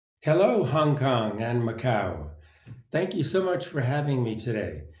Hello, Hong Kong and Macau. Thank you so much for having me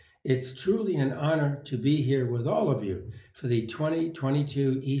today. It's truly an honor to be here with all of you for the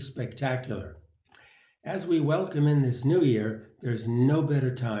 2022 Spectacular. As we welcome in this new year, there's no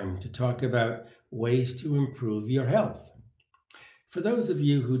better time to talk about ways to improve your health. For those of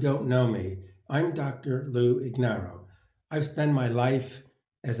you who don't know me, I'm Dr. Lou Ignarro. I've spent my life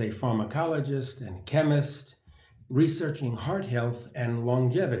as a pharmacologist and chemist researching heart health and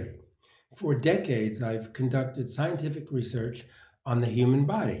longevity. For decades, I've conducted scientific research on the human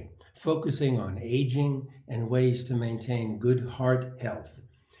body, focusing on aging and ways to maintain good heart health.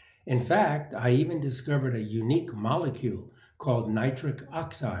 In fact, I even discovered a unique molecule called nitric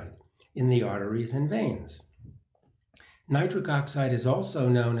oxide in the arteries and veins. Nitric oxide is also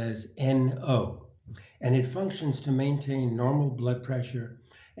known as NO, and it functions to maintain normal blood pressure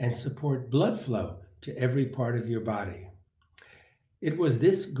and support blood flow to every part of your body. It was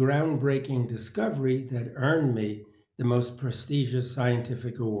this groundbreaking discovery that earned me the most prestigious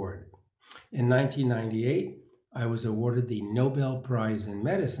scientific award. In 1998, I was awarded the Nobel Prize in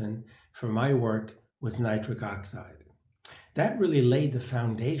Medicine for my work with nitric oxide. That really laid the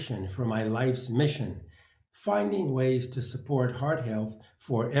foundation for my life's mission, finding ways to support heart health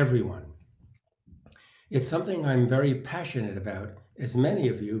for everyone. It's something I'm very passionate about, as many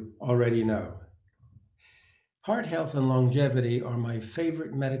of you already know. Heart health and longevity are my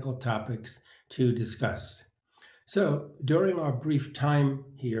favorite medical topics to discuss. So, during our brief time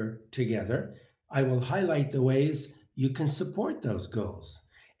here together, I will highlight the ways you can support those goals,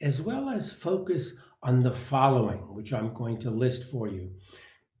 as well as focus on the following, which I'm going to list for you.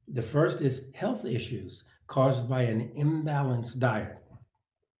 The first is health issues caused by an imbalanced diet.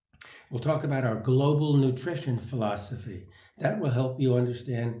 We'll talk about our global nutrition philosophy. That will help you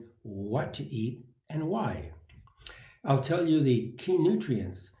understand what to eat and why. I'll tell you the key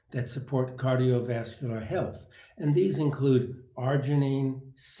nutrients that support cardiovascular health, and these include arginine,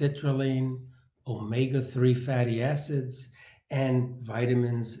 citrulline, omega 3 fatty acids, and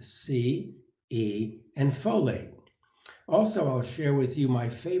vitamins C, E, and folate. Also, I'll share with you my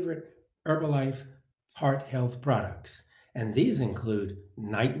favorite Herbalife heart health products, and these include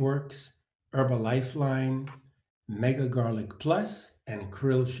Nightworks, Herbalife Line, Mega Garlic Plus, and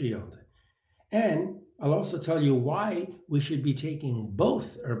Krill Shield. And I'll also tell you why we should be taking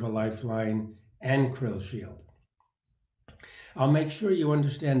both Herbalife Line and Krill Shield. I'll make sure you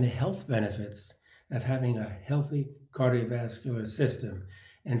understand the health benefits of having a healthy cardiovascular system.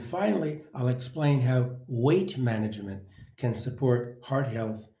 And finally, I'll explain how weight management can support heart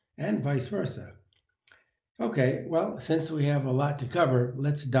health and vice versa. Okay, well, since we have a lot to cover,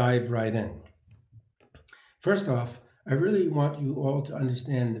 let's dive right in. First off, I really want you all to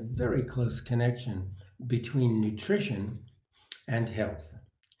understand the very close connection between nutrition and health.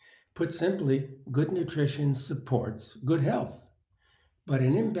 Put simply, good nutrition supports good health, but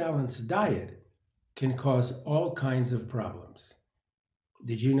an imbalanced diet can cause all kinds of problems.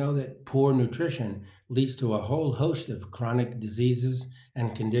 Did you know that poor nutrition leads to a whole host of chronic diseases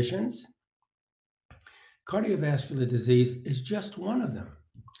and conditions? Cardiovascular disease is just one of them.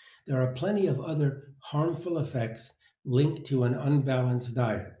 There are plenty of other harmful effects linked to an unbalanced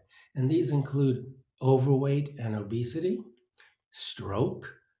diet, and these include overweight and obesity,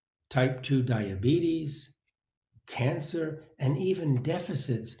 stroke, type 2 diabetes, cancer, and even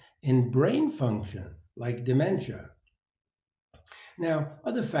deficits in brain function like dementia. Now,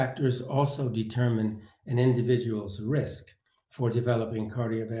 other factors also determine an individual's risk for developing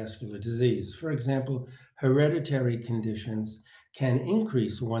cardiovascular disease. For example, hereditary conditions can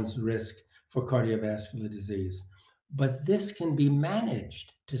increase one's risk for cardiovascular disease, but this can be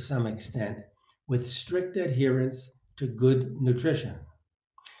managed to some extent with strict adherence to good nutrition.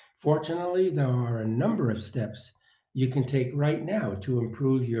 Fortunately, there are a number of steps you can take right now to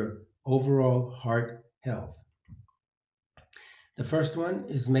improve your overall heart health. The first one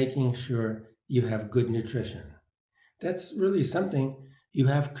is making sure you have good nutrition. That's really something you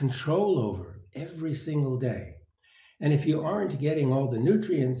have control over every single day. And if you aren't getting all the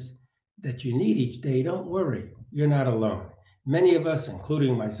nutrients that you need each day, don't worry, you're not alone. Many of us,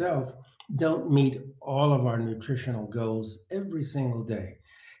 including myself, don't meet all of our nutritional goals every single day.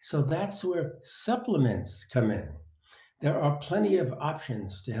 So that's where supplements come in. There are plenty of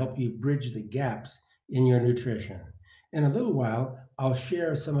options to help you bridge the gaps in your nutrition. In a little while, I'll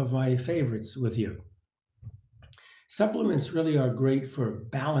share some of my favorites with you. Supplements really are great for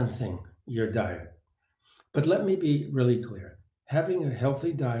balancing your diet. But let me be really clear. Having a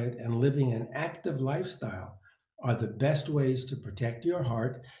healthy diet and living an active lifestyle are the best ways to protect your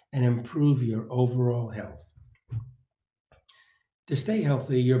heart and improve your overall health. To stay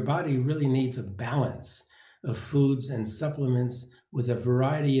healthy, your body really needs a balance of foods and supplements with a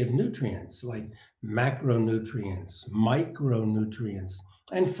variety of nutrients like macronutrients, micronutrients,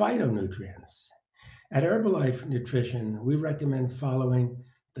 and phytonutrients. At Herbalife Nutrition, we recommend following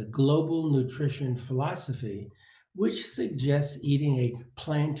the global nutrition philosophy, which suggests eating a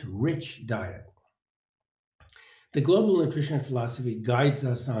plant rich diet. The global nutrition philosophy guides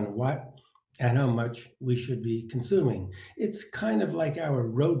us on what and how much we should be consuming. It's kind of like our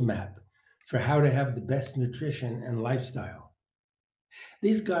roadmap for how to have the best nutrition and lifestyle.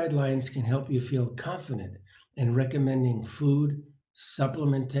 These guidelines can help you feel confident in recommending food,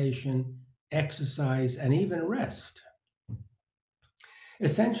 supplementation, exercise, and even rest.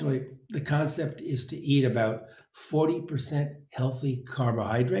 Essentially, the concept is to eat about 40% healthy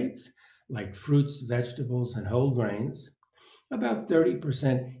carbohydrates, like fruits, vegetables, and whole grains, about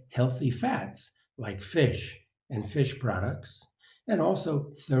 30% healthy fats, like fish and fish products, and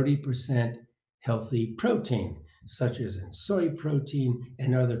also 30% healthy protein, such as in soy protein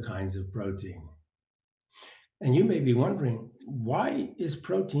and other kinds of protein. And you may be wondering, why is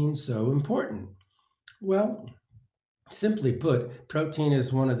protein so important? Well, simply put, protein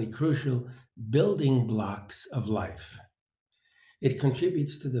is one of the crucial building blocks of life. It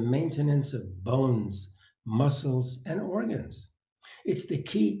contributes to the maintenance of bones, muscles, and organs. It's the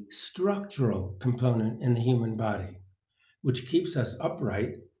key structural component in the human body, which keeps us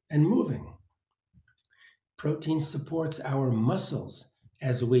upright and moving. Protein supports our muscles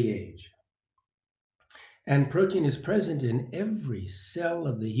as we age. And protein is present in every cell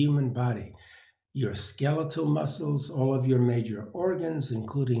of the human body. Your skeletal muscles, all of your major organs,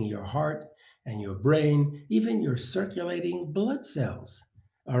 including your heart and your brain, even your circulating blood cells,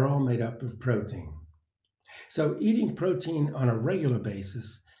 are all made up of protein. So, eating protein on a regular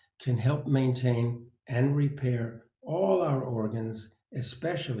basis can help maintain and repair all our organs,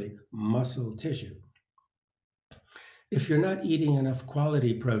 especially muscle tissue. If you're not eating enough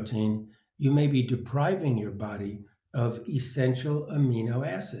quality protein, you may be depriving your body of essential amino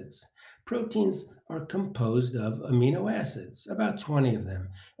acids. Proteins are composed of amino acids, about 20 of them.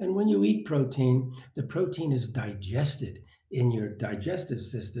 And when you eat protein, the protein is digested in your digestive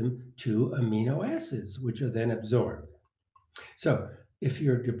system to amino acids, which are then absorbed. So, if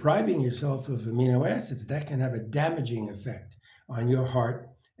you're depriving yourself of amino acids, that can have a damaging effect on your heart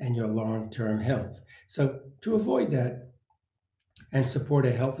and your long term health. So, to avoid that and support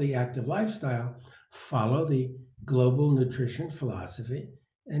a healthy, active lifestyle, follow the global nutrition philosophy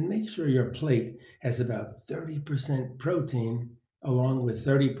and make sure your plate has about 30% protein, along with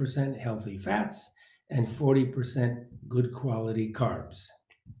 30% healthy fats and 40% good quality carbs.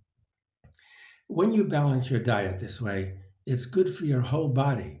 When you balance your diet this way, it's good for your whole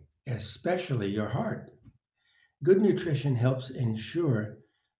body, especially your heart. Good nutrition helps ensure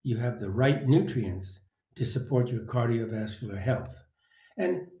you have the right nutrients to support your cardiovascular health.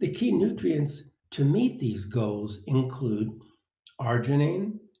 And the key nutrients to meet these goals include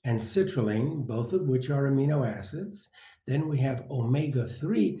arginine and citrulline, both of which are amino acids. Then we have omega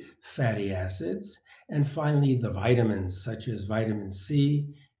 3 fatty acids. And finally, the vitamins such as vitamin C,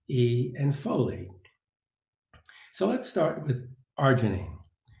 E, and folate. So let's start with arginine.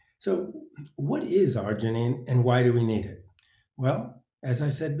 So, what is arginine and why do we need it? Well, as I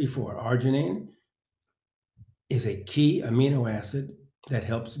said before, arginine is a key amino acid that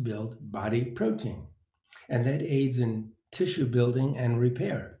helps build body protein and that aids in tissue building and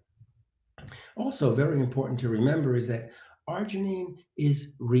repair. Also, very important to remember is that arginine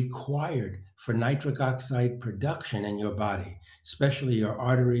is required for nitric oxide production in your body, especially your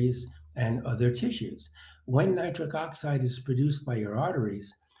arteries and other tissues. When nitric oxide is produced by your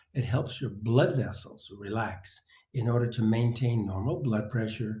arteries, it helps your blood vessels relax in order to maintain normal blood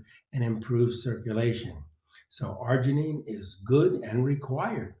pressure and improve circulation. So, arginine is good and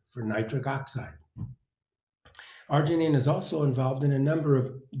required for nitric oxide. Arginine is also involved in a number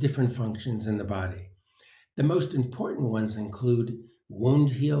of different functions in the body. The most important ones include wound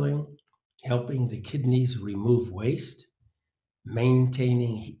healing, helping the kidneys remove waste,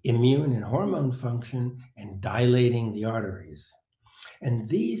 maintaining immune and hormone function, and dilating the arteries. And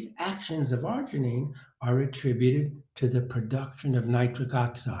these actions of arginine are attributed to the production of nitric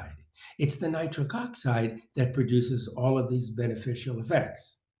oxide. It's the nitric oxide that produces all of these beneficial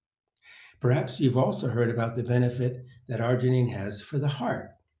effects. Perhaps you've also heard about the benefit that arginine has for the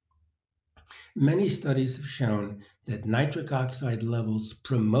heart. Many studies have shown that nitric oxide levels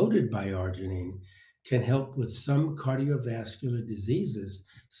promoted by arginine can help with some cardiovascular diseases,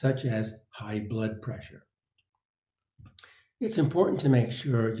 such as high blood pressure. It's important to make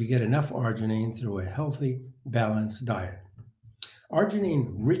sure you get enough arginine through a healthy, balanced diet.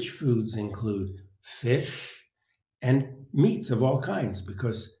 Arginine-rich foods include fish and meats of all kinds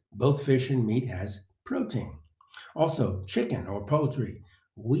because both fish and meat has protein. Also, chicken or poultry,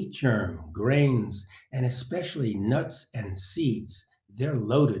 wheat germ, grains, and especially nuts and seeds. They're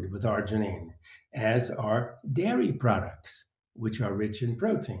loaded with arginine, as are dairy products, which are rich in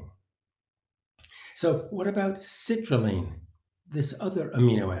protein. So, what about citrulline, this other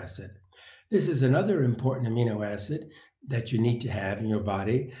amino acid? This is another important amino acid that you need to have in your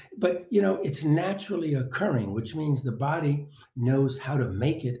body, but it's naturally occurring, which means the body knows how to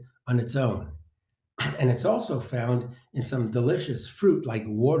make it on its own. And it's also found in some delicious fruit like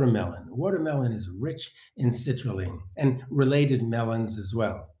watermelon. Watermelon is rich in citrulline and related melons as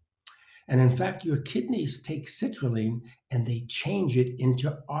well. And in fact, your kidneys take citrulline and they change it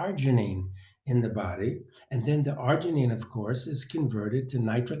into arginine in the body. And then the arginine, of course, is converted to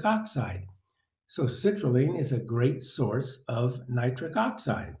nitric oxide. So citrulline is a great source of nitric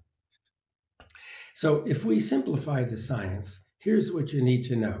oxide. So if we simplify the science, here's what you need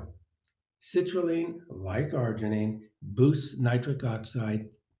to know. Citrulline, like arginine, boosts nitric oxide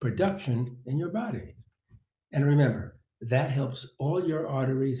production in your body. And remember, that helps all your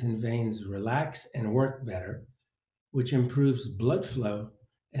arteries and veins relax and work better, which improves blood flow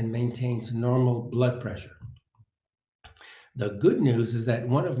and maintains normal blood pressure. The good news is that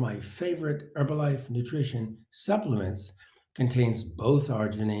one of my favorite Herbalife nutrition supplements contains both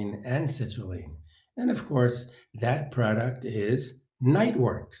arginine and citrulline. And of course, that product is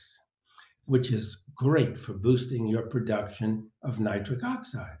Nightworks, which is great for boosting your production of nitric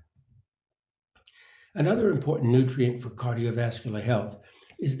oxide. Another important nutrient for cardiovascular health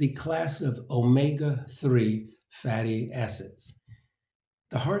is the class of omega-3 fatty acids.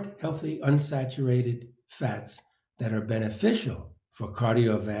 The heart healthy unsaturated fats that are beneficial for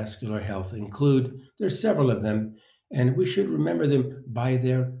cardiovascular health include, there's several of them, and we should remember them by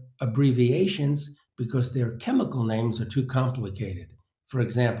their abbreviations because their chemical names are too complicated. For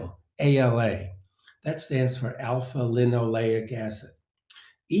example, ALA, that stands for alpha linoleic acid.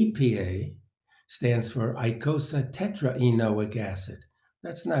 EPA stands for eicosapentaenoic acid.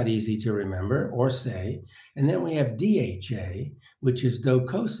 That's not easy to remember or say. And then we have DHA, which is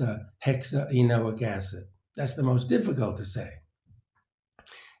docosahexaenoic acid. That's the most difficult to say.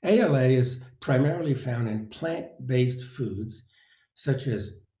 ALA is primarily found in plant-based foods such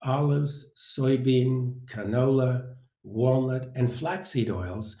as olives, soybean, canola, walnut, and flaxseed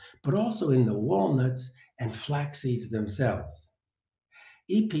oils, but also in the walnuts and flax seeds themselves.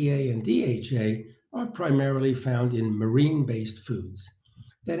 EPA and DHA are primarily found in marine-based foods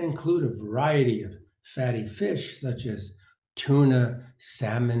that include a variety of fatty fish such as tuna,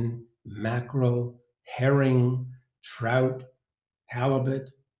 salmon, mackerel, herring, trout,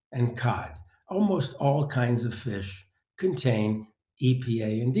 halibut, and cod. Almost all kinds of fish contain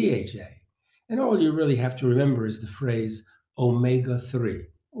EPA and DHA. And all you really have to remember is the phrase omega-3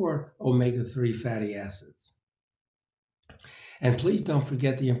 or omega-3 fatty acids. And please don't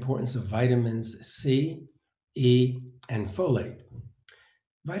forget the importance of vitamins C, E, and folate.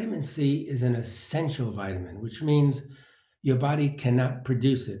 Vitamin C is an essential vitamin, which means your body cannot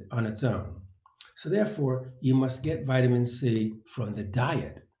produce it on its own. So therefore, you must get vitamin C from the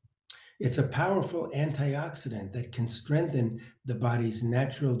diet. It's a powerful antioxidant that can strengthen the body's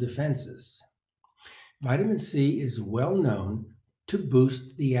natural defenses. Vitamin C is well known to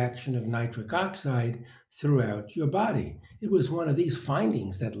boost the action of nitric oxide throughout your body. It was one of these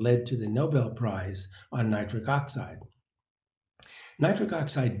findings that led to the Nobel Prize on nitric oxide. Nitric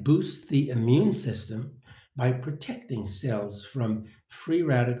oxide boosts the immune system by protecting cells from free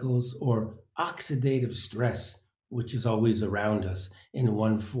radicals or oxidative stress, which is always around us in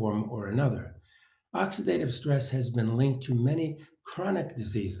one form or another. Oxidative stress has been linked to many chronic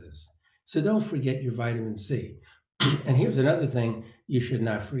diseases, so don't forget your vitamin C. And here's another thing you should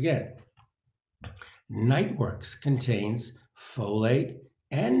not forget. Nightworks contains folate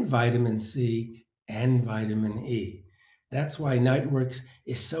and vitamin C and vitamin E. That's why Nightworks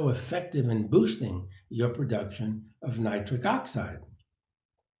is so effective in boosting your production of nitric oxide.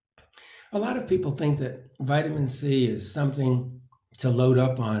 A lot of people think that vitamin C is something to load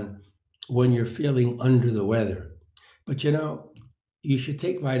up on when you're feeling under the weather. But you should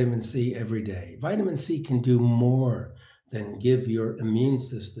take vitamin C every day. Vitamin C can do more than give your immune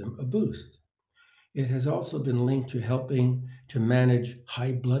system a boost. It has also been linked to helping to manage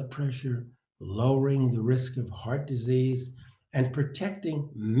high blood pressure, lowering the risk of heart disease, and protecting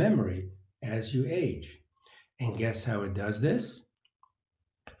memory as you age. And guess how it does this?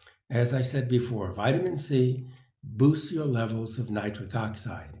 As I said before, vitamin C boosts your levels of nitric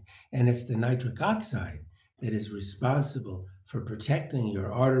oxide, and it's the nitric oxide that is responsible for protecting your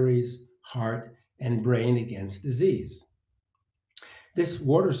arteries, heart, and brain against disease. This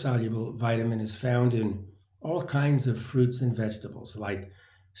water-soluble vitamin is found in all kinds of fruits and vegetables like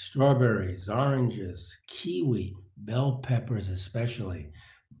strawberries, oranges, kiwi, bell peppers especially,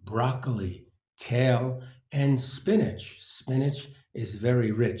 broccoli, kale, and spinach. Spinach is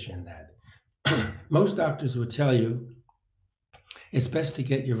very rich in that. Most doctors would tell you it's best to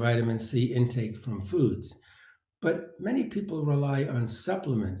get your vitamin C intake from foods, but many people rely on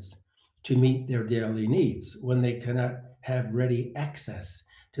supplements to meet their daily needs when they cannot have ready access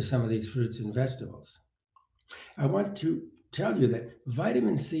to some of these fruits and vegetables. I want to tell you that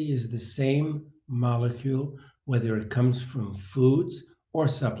vitamin C is the same molecule whether it comes from foods or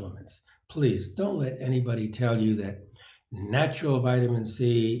supplements. Please don't let anybody tell you that natural vitamin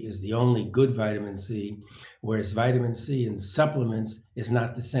C is the only good vitamin C, whereas vitamin C in supplements is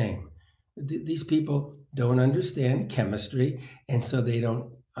not the same. These people don't understand chemistry, and so they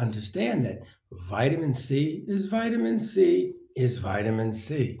don't understand that vitamin C is vitamin C is vitamin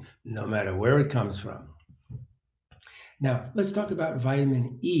C, no matter where it comes from. Now, let's talk about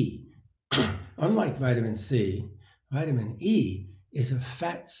vitamin E. Unlike vitamin C, vitamin E is a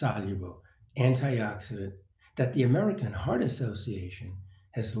fat-soluble antioxidant that the American Heart Association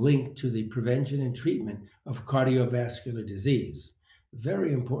has linked to the prevention and treatment of cardiovascular disease.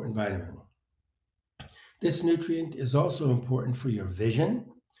 Very important vitamin. This nutrient is also important for your vision,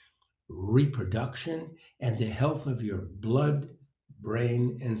 reproduction, and the health of your blood,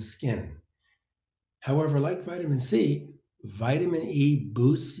 brain, and skin. However, like vitamin C, vitamin E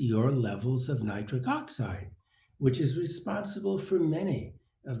boosts your levels of nitric oxide, which is responsible for many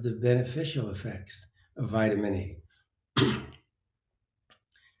of the beneficial effects of vitamin E.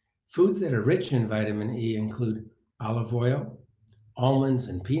 Foods that are rich in vitamin E include olive oil, almonds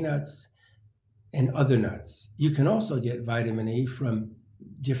and peanuts, and other nuts. You can also get vitamin E from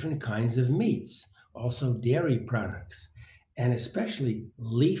different kinds of meats, also dairy products, and especially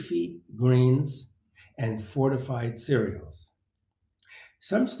leafy greens and fortified cereals.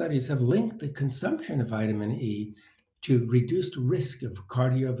 Some studies have linked the consumption of vitamin E to reduced risk of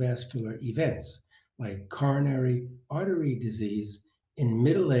cardiovascular events like coronary artery disease in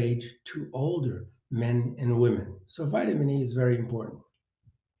middle-aged to older men and women. So vitamin E is very important.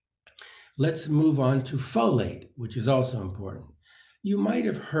 Let's move on to folate, which is also important. You might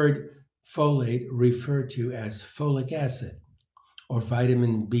have heard folate referred to as folic acid or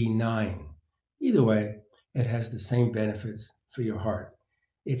vitamin B9. Either way, it has the same benefits for your heart.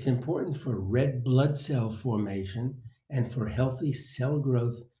 It's important for red blood cell formation and for healthy cell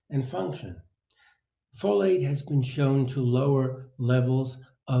growth and function. Folate has been shown to lower levels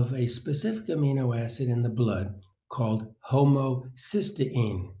of a specific amino acid in the blood called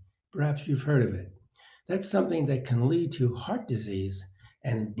homocysteine. Perhaps you've heard of it. That's something that can lead to heart disease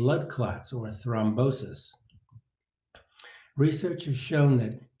and blood clots or thrombosis. Research has shown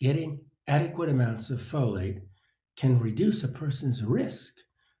that getting adequate amounts of folate can reduce a person's risk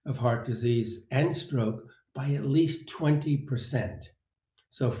of heart disease and stroke by at least 20%.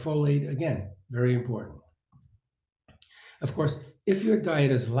 So folate, again, very important. Of course, if your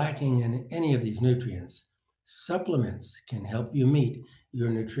diet is lacking in any of these nutrients, supplements can help you meet your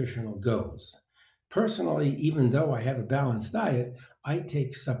nutritional goals. Personally, even though I have a balanced diet, I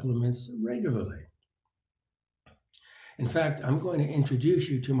take supplements regularly. In fact, I'm going to introduce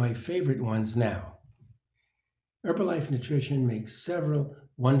you to my favorite ones now. Herbalife Nutrition makes several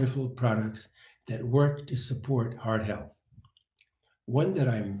wonderful products that work to support heart health. One that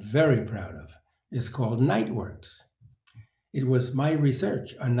I'm very proud of is called Nightworks. It was my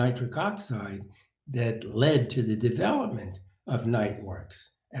research on nitric oxide that led to the development of Nightworks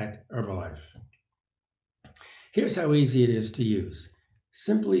at Herbalife. Here's how easy it is to use.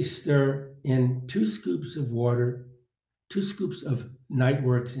 Simply stir in 2 scoops of water, 2 scoops of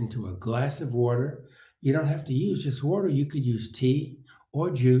Nightworks into a glass of water. You don't have to use just water. You could use tea or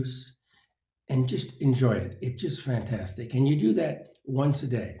juice and just enjoy it. It's just fantastic. And you do that once a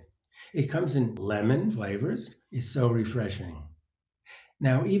day. It comes in lemon flavors. It's so refreshing.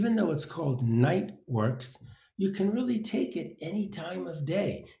 Now, even though it's called Nightworks, you can really take it any time of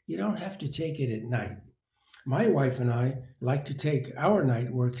day. You don't have to take it at night. My wife and I like to take our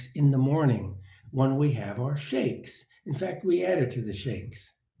Nightworks in the morning when we have our shakes. In fact, we add it to the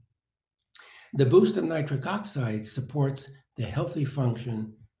shakes. The boost of nitric oxide supports the healthy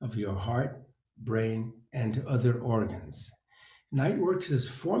function of your heart, brain, and other organs. Nightworks is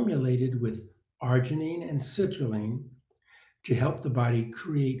formulated with arginine and citrulline to help the body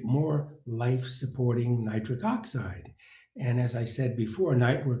create more life-supporting nitric oxide. And as I said before,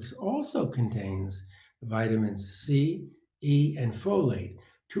 Nightworks also contains vitamins C, E, and folate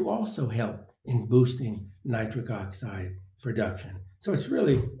to also help in boosting nitric oxide production. So it's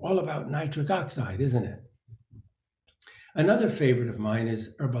really all about nitric oxide, isn't it? Another favorite of mine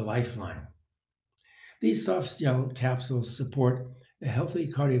is Herbalife line. These soft gel capsules support a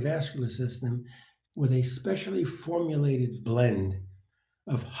healthy cardiovascular system with a specially formulated blend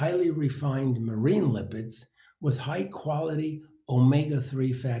of highly refined marine lipids with high quality omega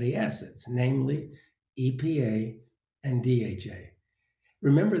 3 fatty acids, namely EPA and DHA.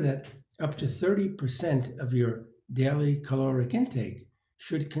 Remember that up to 30% of your daily caloric intake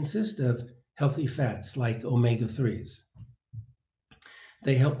should consist of healthy fats like omega 3s.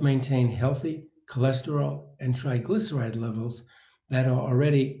 They help maintain healthy cholesterol and triglyceride levels that are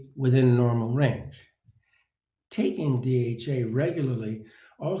already within normal range. Taking DHA regularly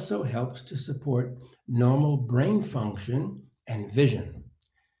also helps to support normal brain function and vision.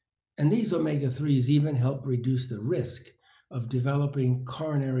 And these omega 3s even help reduce the risk of developing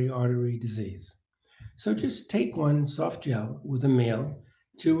coronary artery disease. So just take one soft gel with a meal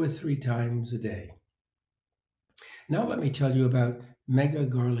 2 or 3 times a day. Now let me tell you about Mega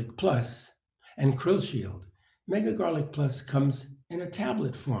Garlic Plus and Krill Shield. Mega Garlic Plus comes in a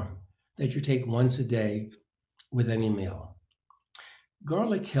tablet form that you take once a day with any meal.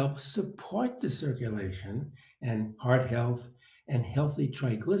 Garlic helps support the circulation and heart health and healthy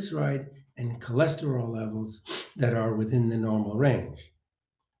triglyceride and cholesterol levels that are within the normal range.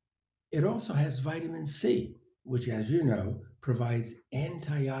 It also has vitamin C, which, as you know, provides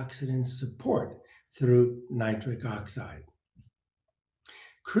antioxidant support through nitric oxide.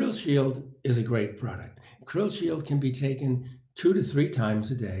 Krill Shield is a great product. Krill Shield can be taken 2 to 3 times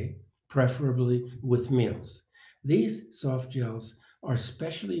a day, preferably with meals. These soft gels are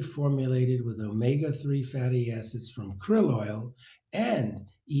specially formulated with omega 3 fatty acids from krill oil and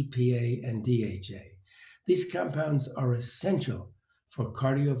EPA and DHA. These compounds are essential for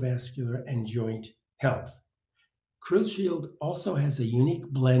cardiovascular and joint health. Krill Shield also has a unique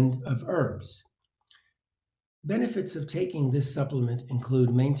blend of herbs. Benefits of taking this supplement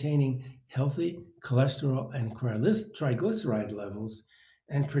include maintaining healthy cholesterol and triglyceride levels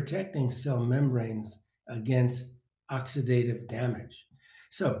and protecting cell membranes against oxidative damage.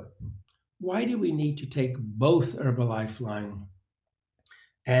 So, why do we need to take both Herbalife Line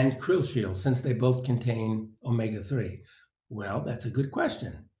and Krill Shield since they both contain omega 3? Well, that's a good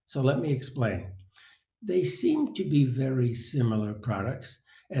question. So, let me explain. They seem to be very similar products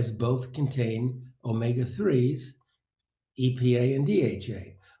as both contain omega 3s, EPA, and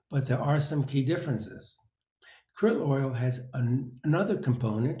DHA, but there are some key differences. Krill oil has another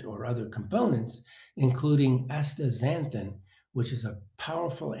component or other components, including astaxanthin, which is a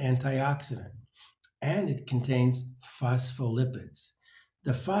powerful antioxidant, and it contains phospholipids.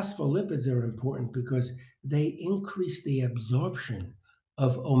 The phospholipids are important because they increase the absorption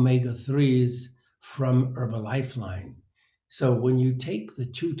of omega 3s from Herbalife line. So when you take the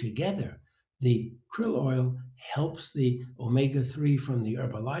two together, the krill oil helps the omega 3 from the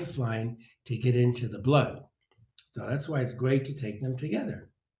Herbalife line to get into the blood. So that's why it's great to take them together.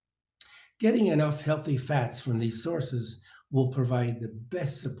 Getting enough healthy fats from these sources will provide the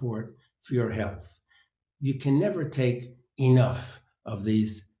best support for your health. You can never take enough of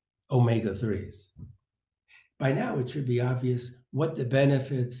these omega 3s. By now, it should be obvious what the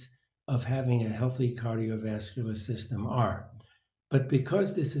benefits of having a healthy cardiovascular system are. But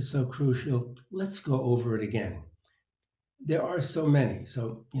because this is so crucial, let's go over it again. There are so many,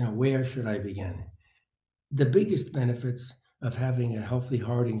 so where should I begin? The biggest benefits of having a healthy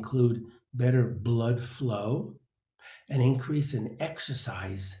heart include better blood flow, an increase in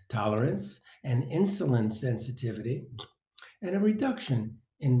exercise tolerance and insulin sensitivity, and a reduction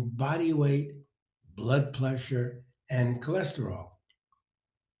in body weight, blood pressure, and cholesterol.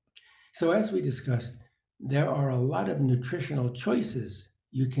 So, as we discussed, there are a lot of nutritional choices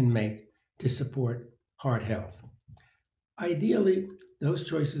you can make to support heart health. Ideally, those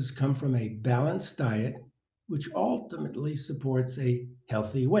choices come from a balanced diet, which ultimately supports a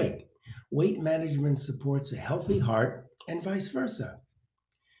healthy weight. Weight management supports a healthy heart, and vice versa.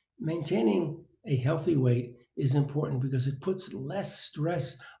 Maintaining a healthy weight is important because it puts less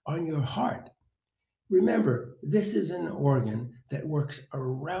stress on your heart. Remember, this is an organ that works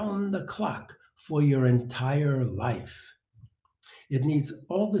around the clock for your entire life. It needs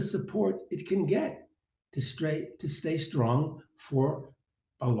all the support it can get to stay strong for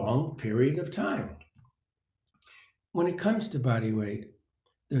a long period of time. When it comes to body weight,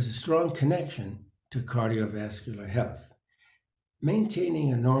 there's a strong connection to cardiovascular health.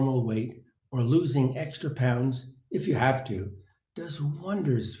 Maintaining a normal weight or losing extra pounds, if you have to, does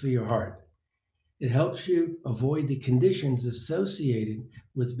wonders for your heart. It helps you avoid the conditions associated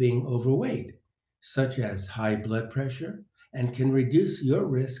with being overweight, such as high blood pressure, and can reduce your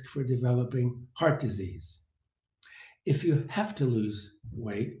risk for developing heart disease. If you have to lose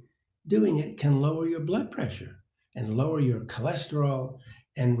weight, doing it can lower your blood pressure and lower your cholesterol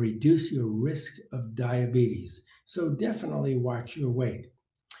and reduce your risk of diabetes. So definitely watch your weight.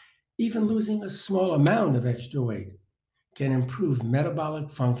 Even losing a small amount of extra weight can improve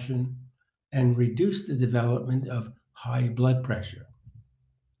metabolic function and reduce the development of high blood pressure.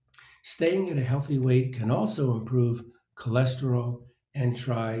 Staying at a healthy weight can also improve cholesterol and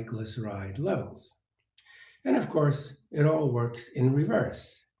triglyceride levels. And of course, it all works in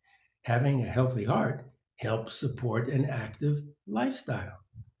reverse. Having a healthy heart helps support an active lifestyle.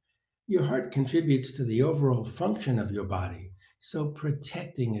 Your heart contributes to the overall function of your body, so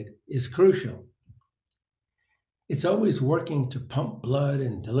protecting it is crucial. It's always working to pump blood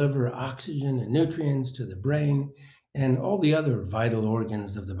and deliver oxygen and nutrients to the brain and all the other vital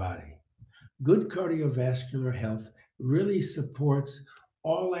organs of the body. Good cardiovascular health really supports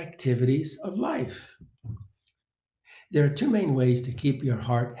all activities of life. There are two main ways to keep your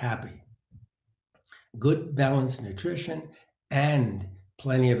heart happy: good, balanced nutrition and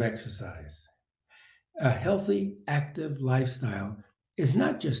plenty of exercise. A healthy, active lifestyle is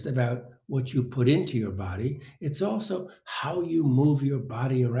not just about what you put into your body, it's also how you move your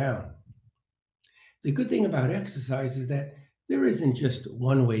body around. The good thing about exercise is that there isn't just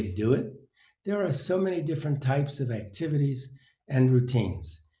one way to do it. There are so many different types of activities and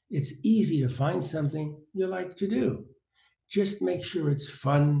routines. It's easy to find something you like to do. Just make sure it's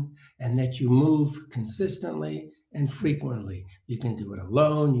fun and that you move consistently and frequently. You can do it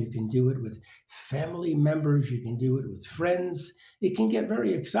alone, you can do it with family members, you can do it with friends. It can get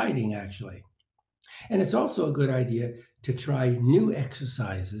very exciting, actually. And it's also a good idea to try new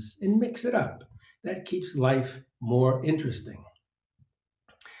exercises and mix it up. That keeps life more interesting.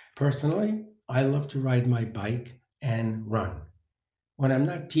 Personally, I love to ride my bike and run. When I'm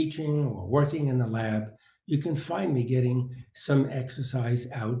not teaching or working in the lab, you can find me getting some exercise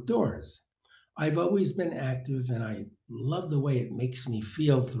outdoors. I've always been active and I love the way it makes me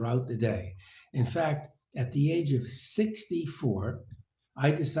feel throughout the day. In fact, at the age of 64,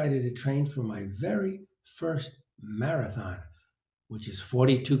 I decided to train for my very first marathon, which is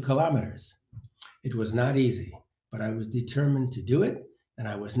 42 kilometers. It was not easy, but I was determined to do it, and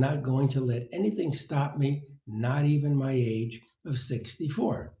I was not going to let anything stop me, not even my age of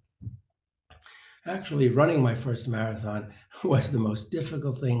 64. Actually, running my first marathon was the most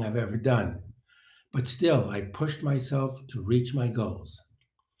difficult thing I've ever done, but still, I pushed myself to reach my goals.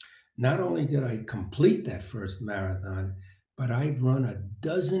 Not only did I complete that first marathon, but I've run a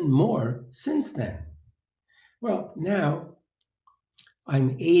dozen more since then. Well, now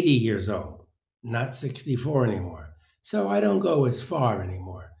I'm 80 years old, not 64 anymore, so I don't go as far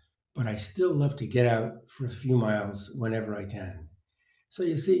anymore, but I still love to get out for a few miles whenever I can. So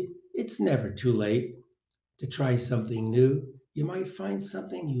you see, it's never too late to try something new. You might find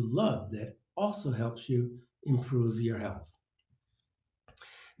something you love that also helps you improve your health.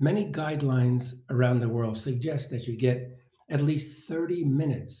 Many guidelines around the world suggest that you get at least 30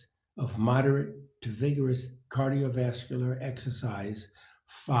 minutes of moderate to vigorous cardiovascular exercise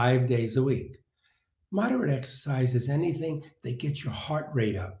 5 days a week. Moderate exercise is anything that gets your heart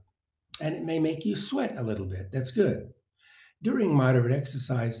rate up, and it may make you sweat a little bit. That's good. During moderate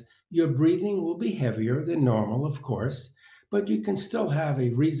exercise, your breathing will be heavier than normal, of course, but you can still have a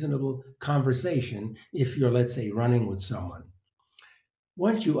reasonable conversation if you're, let's say, running with someone.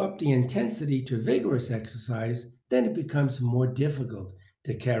 Once you up the intensity to vigorous exercise, then it becomes more difficult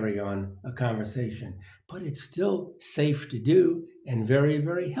to carry on a conversation. But it's still safe to do and very,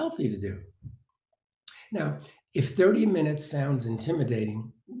 very healthy to do. Now, if 30 minutes sounds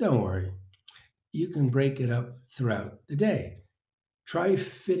intimidating, don't worry. You can break it up throughout the day. Try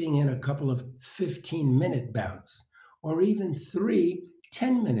fitting in a couple of 15-minute bouts or even three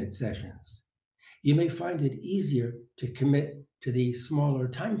 10-minute sessions. You may find it easier to commit to these smaller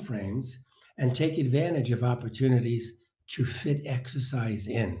time frames and take advantage of opportunities to fit exercise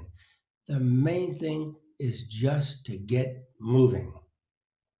in. The main thing is just to get moving.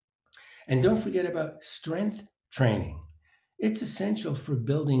 And don't forget about strength training. It's essential for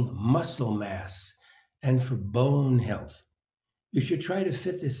building muscle mass and for bone health. You should try to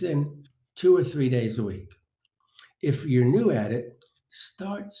fit this in 2 or 3 days a week. If you're new at it,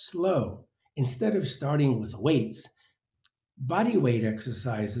 start slow. Instead of starting with weights, body weight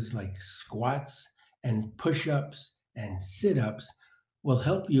exercises like squats and push ups and sit ups will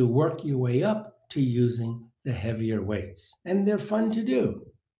help you work your way up to using the heavier weights. And they're fun to do.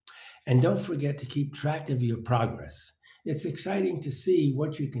 And don't forget to keep track of your progress. It's exciting to see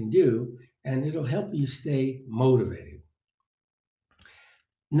what you can do, and it'll help you stay motivated.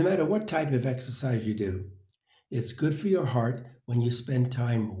 No matter what type of exercise you do, it's good for your heart when you spend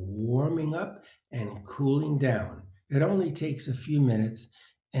time warming up and cooling down. It only takes a few minutes,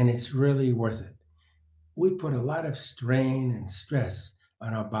 and it's really worth it. We put a lot of strain and stress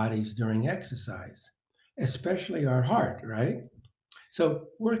on our bodies during exercise, especially our heart, right? So,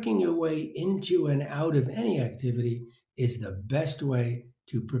 working your way into and out of any activity is the best way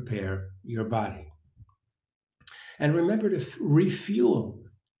to prepare your body. And remember to refuel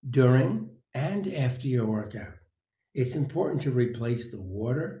during and after your workout. It's important to replace the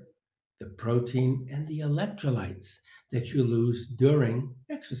water, the protein, and the electrolytes that you lose during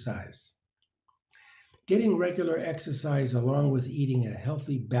exercise. Getting regular exercise along with eating a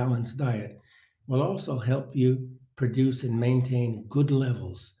healthy, balanced diet will also help you produce and maintain good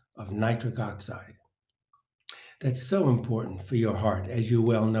levels of nitric oxide. That's so important for your heart, as you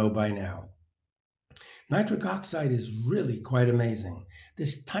well know by now. Nitric oxide is really quite amazing.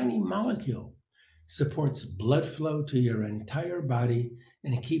 This tiny molecule supports blood flow to your entire body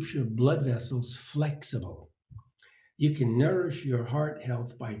and it keeps your blood vessels flexible. You can nourish your heart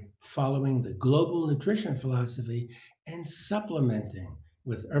health by following the global nutrition philosophy and supplementing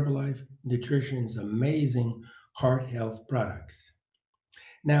with Herbalife Nutrition's amazing heart health products.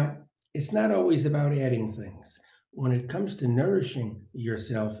 Now, it's not always about adding things. When it comes to nourishing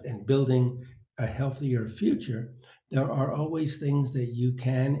yourself and building a healthier future, there are always things that you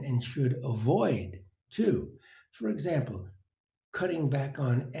can and should avoid too. For example, cutting back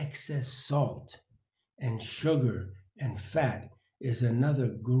on excess salt and sugar and fat is another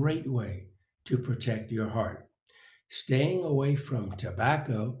great way to protect your heart. Staying away from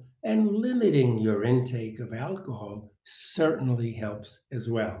tobacco and limiting your intake of alcohol certainly helps as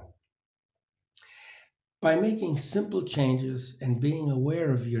well. By making simple changes and being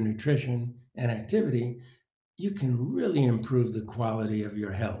aware of your nutrition and activity, you can really improve the quality of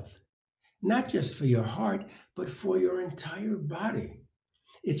your health, not just for your heart, but for your entire body.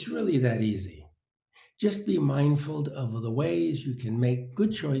 It's really that easy. Just be mindful of the ways you can make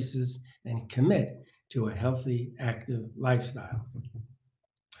good choices and commit to a healthy, active lifestyle.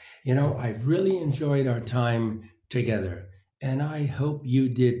 I've really enjoyed our time together, and I hope you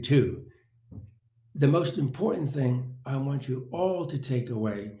did too. The most important thing I want you all to take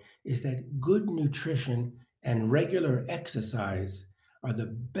away is that good nutrition and regular exercise are the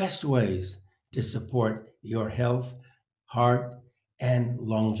best ways to support your health, heart, and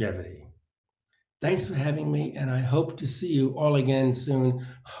longevity. Thanks for having me, and I hope to see you all again soon,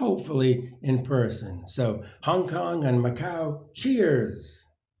 hopefully in person. So, Hong Kong and Macau, cheers!